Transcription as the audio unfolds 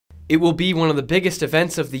It will be one of the biggest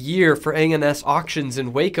events of the year for A&S Auctions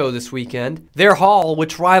in Waco this weekend. Their hall,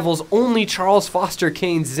 which rivals only Charles Foster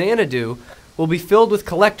Kane's Xanadu, will be filled with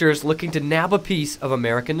collectors looking to nab a piece of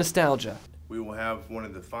American nostalgia. We will have one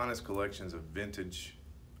of the finest collections of vintage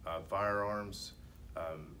firearms,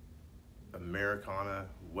 Americana,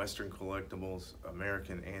 Western collectibles,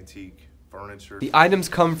 American antique furniture. The items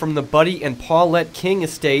come from the Buddy and Paulette King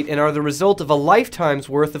estate and are the result of a lifetime's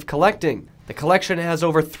worth of collecting. The collection has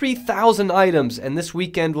over 3,000 items, and this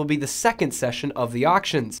weekend will be the second session of the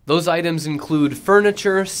auctions. Those items include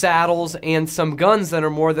furniture, saddles, and some guns that are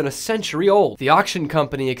more than a century old. The auction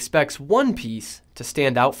company expects one piece to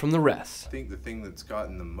stand out from the rest. I think the thing that's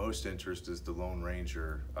gotten the most interest is the Lone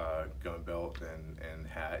Ranger gun belt and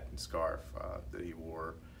hat and scarf that he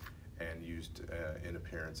wore and used in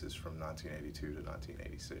appearances from 1982 to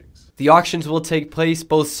 1986. The auctions will take place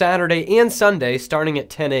both Saturday and Sunday, starting at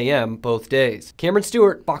 10 a.m. both days. Cameron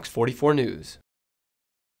Stewart, Fox 44 News.